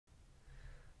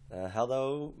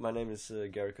Hello, my name is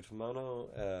Gary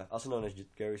Cottomono, also known as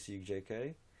Gary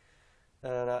CJK.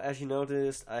 Now, as you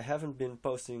noticed, I haven't been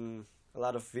posting a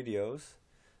lot of videos.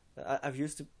 I've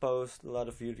used to post a lot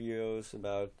of videos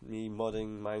about me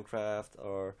modding Minecraft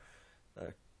or uh,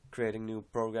 creating new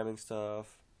programming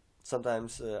stuff,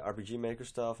 sometimes RPG Maker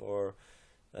stuff or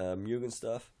Mugen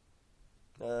stuff.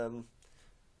 Um,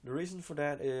 the reason for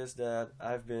that is that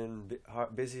I've been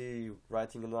busy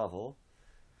writing a novel.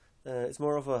 It's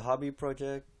more of a hobby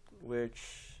project,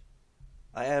 which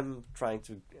I am trying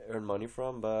to earn money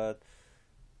from, but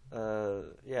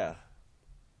yeah,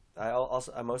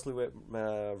 I mostly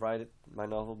write my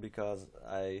novel because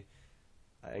I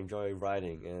enjoy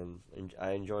writing and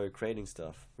I enjoy creating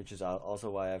stuff, which is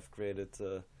also why I've created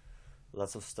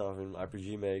lots of stuff in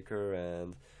RPG Maker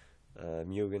and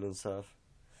Mugen and stuff.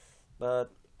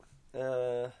 But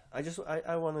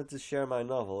I wanted to share my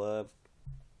novel.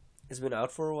 It's been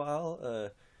out for a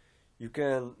while. You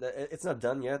can it's not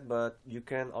done yet, but you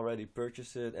can already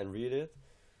purchase it and read it.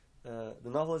 The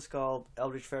novel is called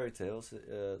Eldritch Fairytales.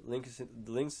 The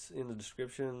links in the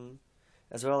description,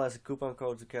 as well as a coupon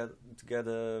code to get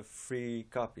a free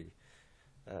copy.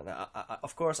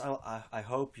 Of course, I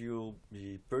hope you'll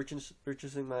be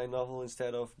purchasing my novel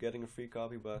instead of getting a free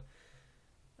copy. But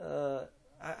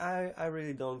I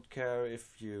really don't care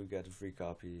if you get a free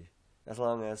copy, as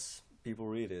long as people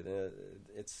read it.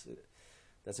 It's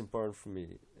That's important for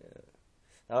me.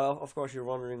 Now, of course, you're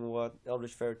wondering what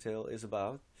Eldritch Fairy Tale is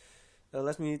about.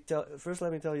 Let me tell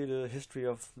you the history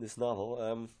of this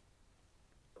novel.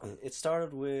 It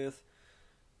started a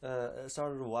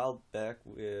while back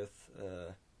with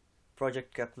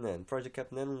Project Captain N. Project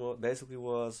Captain N basically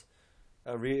was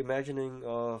a reimagining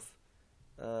of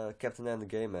Captain N the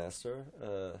Game Master.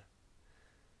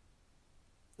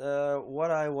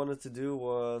 What I wanted to do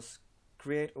was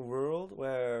create a world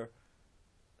where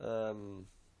um,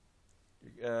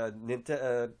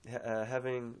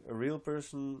 having a real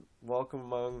person walk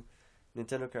among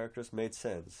Nintendo characters made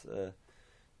sense.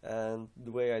 And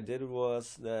the way I did it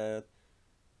was that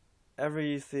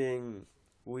everything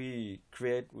we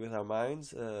create with our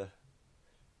minds,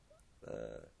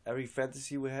 every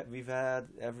fantasy we've had,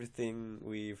 everything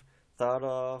we've thought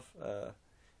of,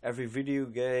 every video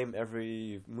game,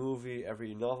 every movie,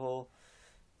 every novel,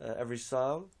 every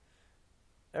song,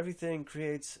 everything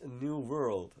creates a new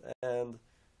world, and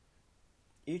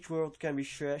each world can be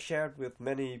shared with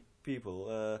many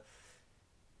people.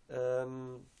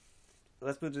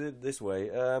 Let's put it this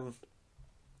way.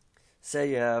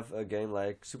 Say you have a game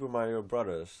like Super Mario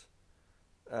Brothers.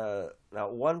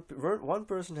 Now, one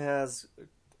person has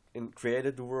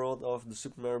created the world of the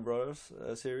Super Mario Brothers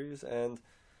series, and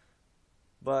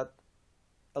but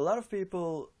a lot of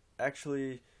people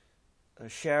actually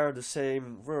share the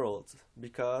same world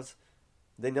because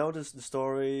they know the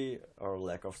story or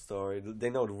lack of story. They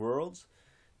know the worlds,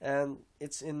 and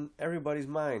it's in everybody's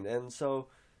mind, and so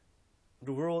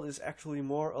the world is actually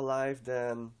more alive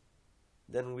than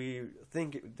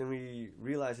we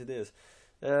realize it is,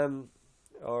 um,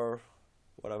 or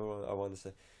whatever I want to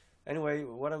say. Anyway,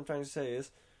 what I'm trying to say is,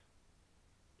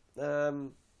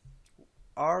 um,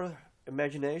 our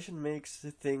imagination makes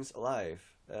things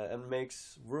alive and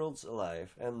makes worlds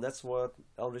alive, and that's what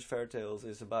Eldritch Fairy Tales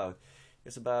is about.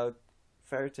 It's about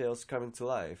fairy tales coming to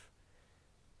life.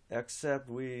 Except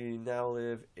we now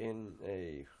live in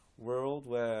a world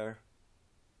where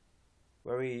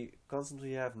we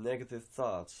constantly have negative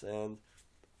thoughts and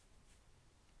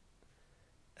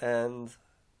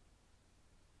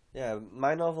yeah,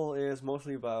 my novel is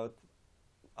mostly about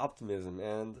optimism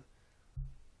and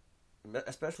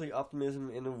especially optimism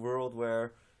in a world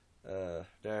where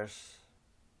there's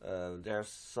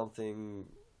something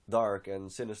dark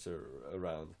and sinister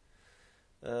around.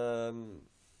 Um,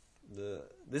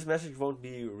 this message won't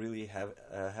be really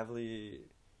heavily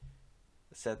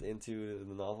set into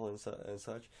the novel and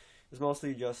such. It's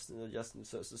mostly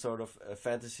sort of a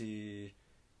fantasy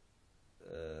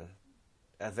uh,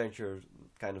 adventure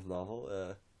kind of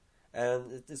novel,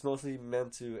 and it is mostly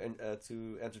meant to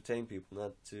entertain people,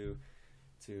 not to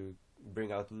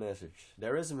bring out the message.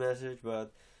 There is a message,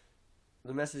 but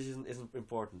the message isn't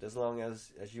important as long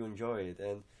as you enjoy it.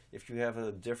 And if you have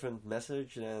a different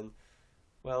message, then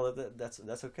well,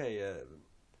 that's okay.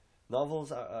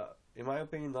 Novels are, in my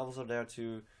opinion, novels are there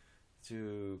to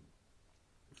to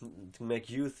make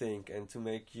you think and to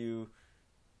make you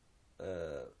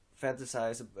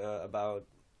fantasize about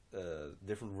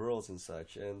different worlds and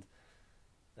such. And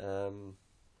um,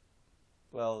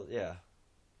 well, yeah.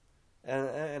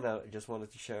 And I just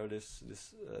wanted to share this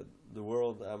the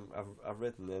world I've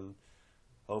written, and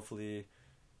hopefully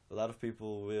a lot of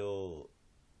people will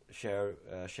share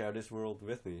this world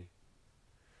with me.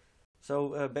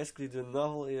 So basically, the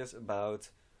novel is about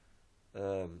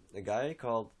a guy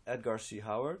called Edgar C.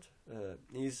 Howard.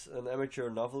 He's an amateur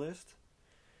novelist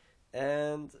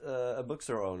and a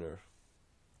bookstore owner.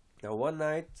 Now, one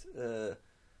night, a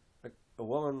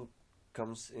woman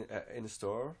comes in the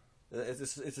store.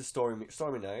 It's a stormy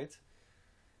night,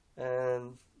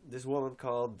 and this woman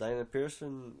called Diana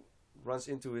Pearson runs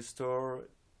into his store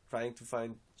trying to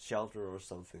find shelter or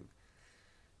something.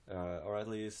 Or at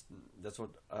least that's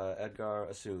what Edgar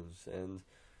assumes. And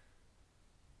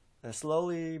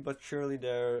slowly but surely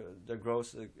there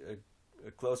grows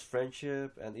a close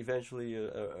friendship and eventually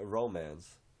a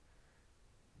romance.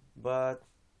 But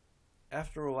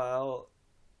after a while,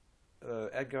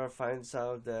 Edgar finds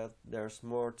out that there's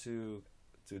more to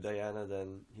Diana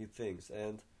than he thinks,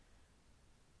 and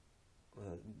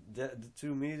the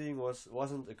two meeting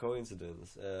wasn't a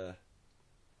coincidence.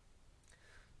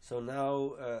 So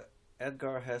now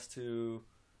Edgar has to,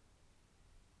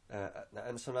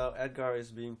 and so now Edgar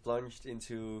is being plunged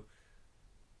into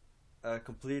a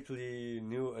completely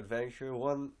new adventure.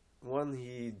 One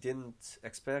he didn't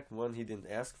expect, one he didn't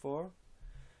ask for,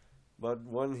 but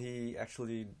one he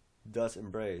actually does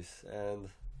embrace,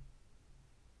 and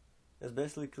it's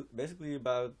basically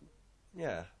about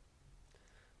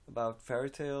about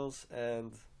fairy tales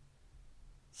and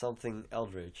something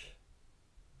eldritch.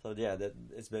 So yeah, that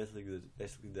it's basically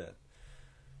that.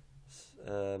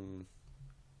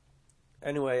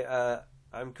 Anyway,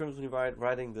 I'm currently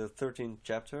writing the 13th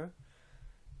chapter.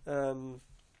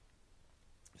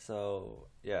 So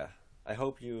yeah, I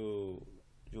hope you'll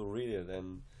read it.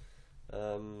 And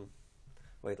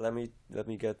wait, let me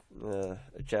get a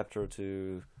chapter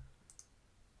to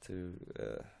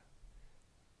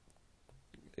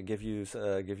give you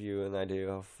an idea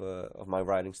of my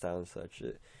writing style and such.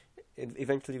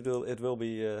 Eventually it will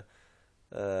be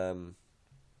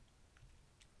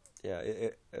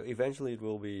eventually it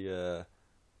will be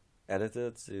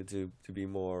edited to be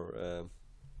more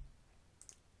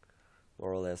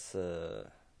or less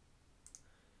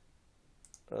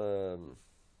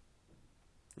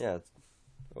yeah.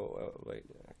 Wait,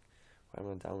 why am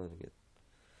I downloading it?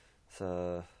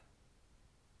 So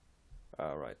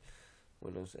alright,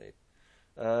 Windows 8.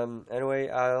 Anyway,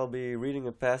 I'll be reading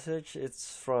a passage.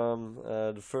 It's from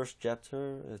the first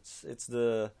chapter.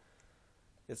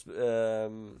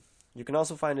 You can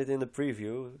also find it in the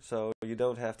preview, so you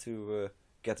don't have to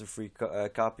get a free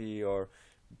copy or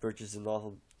purchase the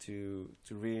novel to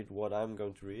read what I'm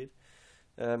going to read.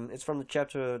 It's from the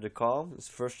chapter The Calm. It's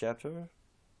the first chapter.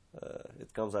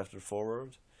 It comes after the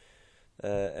foreword.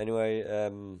 Anyway,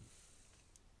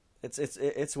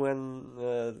 it's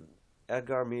when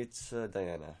Edgar meets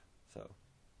Diana. So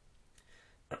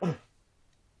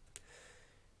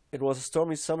it was a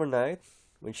stormy summer night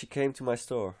when she came to my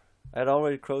store. I had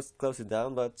already closed it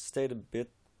down, but stayed a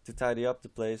bit to tidy up the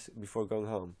place before going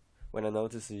home, when I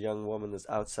noticed a young woman was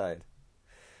outside.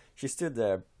 She stood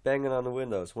there, banging on the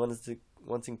windows,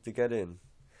 wanting to get in,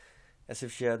 as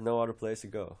if she had no other place to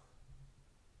go.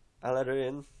 I let her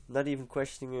in, not even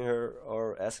questioning her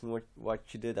or asking what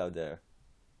she did out there.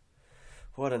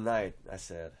 "What a night," I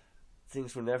said.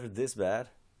 "Things were never this bad."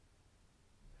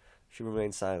 She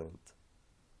remained silent.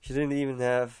 She didn't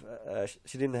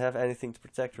have anything to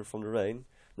protect her from the rain,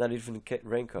 not even a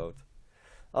raincoat.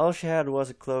 All she had was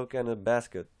a cloak and a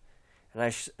basket,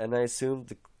 and I assumed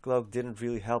the cloak didn't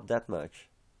really help that much.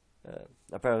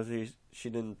 Apparently, she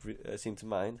didn't seem to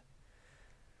mind.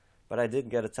 But I did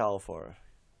get a towel for her.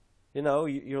 "You know,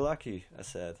 you're lucky," I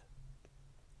said.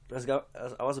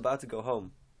 I was about to go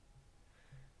home.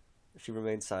 She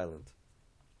remained silent.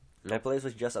 My place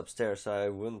was just upstairs, so I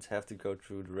wouldn't have to go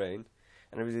through the rain,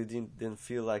 and I really didn't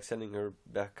feel like sending her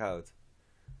back out.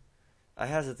 I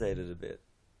hesitated a bit.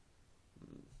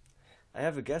 "I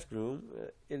have a guest room.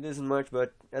 It isn't much,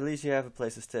 but at least you have a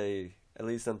place to stay, at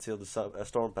least until the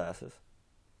storm passes."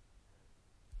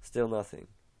 Still nothing.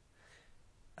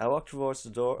 I walked towards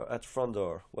the front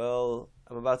door. "Well,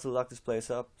 I'm about to lock this place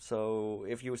up, so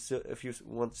if you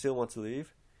still want to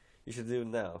leave, you should do it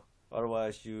now.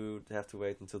 Otherwise, you'd have to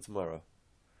wait until tomorrow."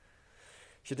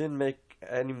 She didn't make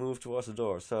any move towards the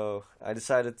door, so I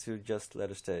decided to just let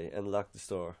her stay and lock the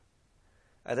door.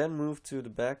 I then moved to the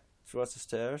back towards the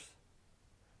stairs,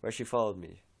 where she followed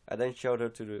me. I then showed her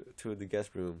to the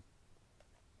guest room.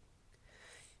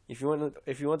 If you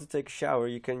want to take a shower,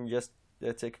 you can just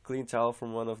take a clean towel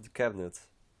from one of the cabinets.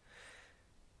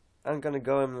 I'm gonna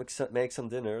go and make some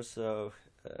dinner, so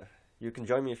you can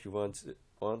join me if you want,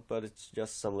 but it's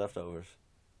just some leftovers."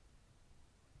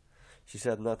 She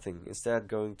said nothing, instead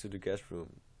going to the guest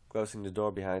room, closing the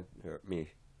door behind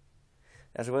me.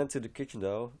 As I went to the kitchen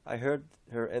though, I heard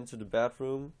her enter the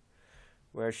bathroom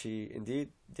where she indeed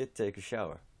did take a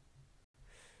shower.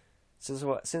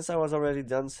 Since I was already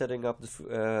done setting up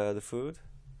the food,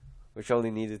 which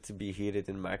only needed to be heated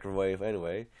in the microwave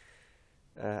anyway,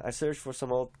 I searched for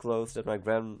some old clothes that my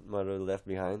grandmother left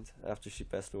behind after she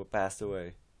passed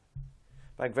away.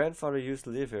 My grandfather used to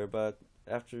live here, but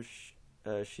after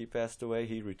she passed away,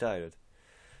 he retired.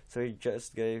 So he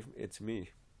just gave it to me,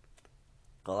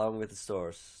 along with the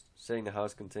stores, saying the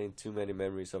house contained too many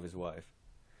memories of his wife.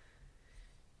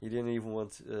 He didn't even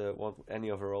want any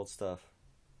of her old stuff.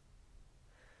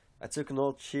 I took an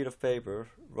old sheet of paper,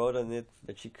 wrote on it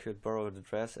that she could borrow the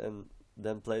dress, and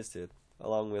then placed it,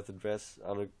 along with the dress,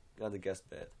 on the guest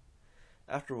bed.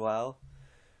 After a while,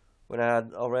 when I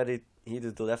had already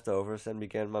heated the leftovers and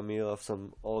began my meal of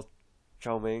some old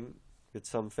chow mein with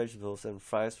some vegetables and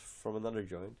fries from another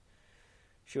joint,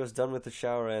 she was done with the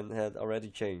shower and had already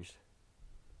changed.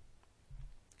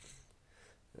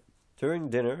 During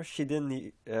dinner, she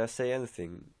didn't say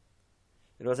anything.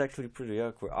 It was actually pretty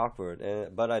awkward,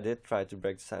 but I did try to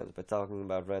break the silence by talking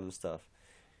about random stuff.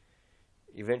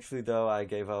 Eventually, though, I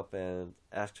gave up and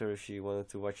asked her if she wanted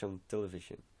to watch some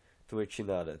television, to which she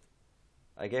nodded.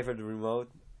 I gave her the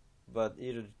remote, but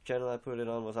either the channel I put it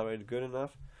on was already good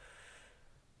enough,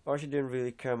 or she didn't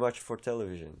really care much for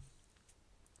television.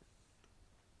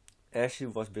 As she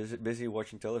was busy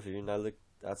watching television, I looked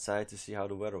outside to see how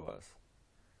the weather was.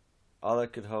 All I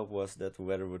could hope was that the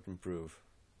weather would improve.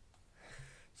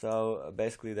 So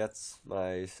basically, that's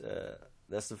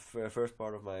the first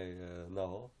part of my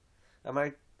novel. I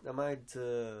might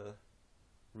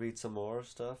read some more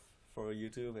stuff for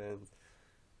YouTube, and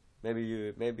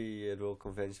maybe it will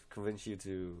convince you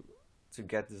to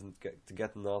get the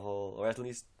novel, or at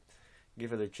least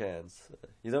give it a chance.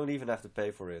 You don't even have to pay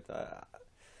for it.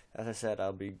 As I said,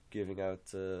 I'll be giving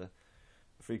out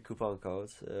free coupon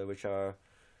codes, which are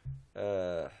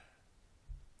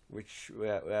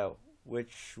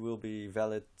which will be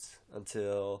valid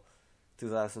until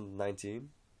 2019,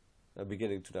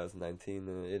 beginning 2019.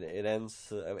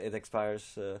 It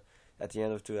expires at the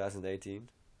end of 2018.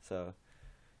 So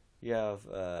you have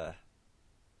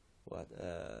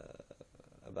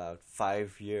about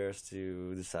 5 years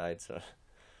to decide. So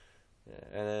yeah,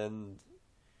 and then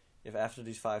if after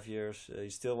these 5 years you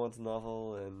still want the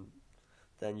novel, and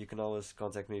then you can always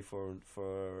contact me for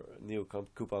new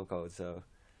coupon code. So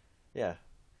yeah,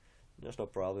 there's no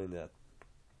problem in that.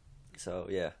 So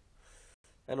yeah.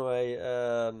 Anyway,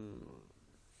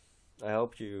 I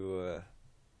hope you'll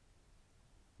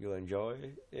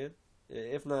enjoy it.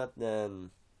 If not,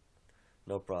 then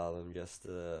no problem. Just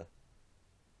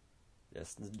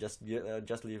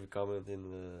leave a comment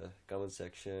in the comment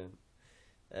section,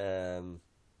 and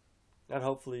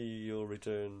hopefully you'll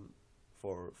return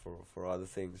for other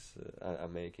things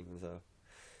I'm making.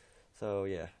 So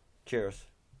yeah. Cheers.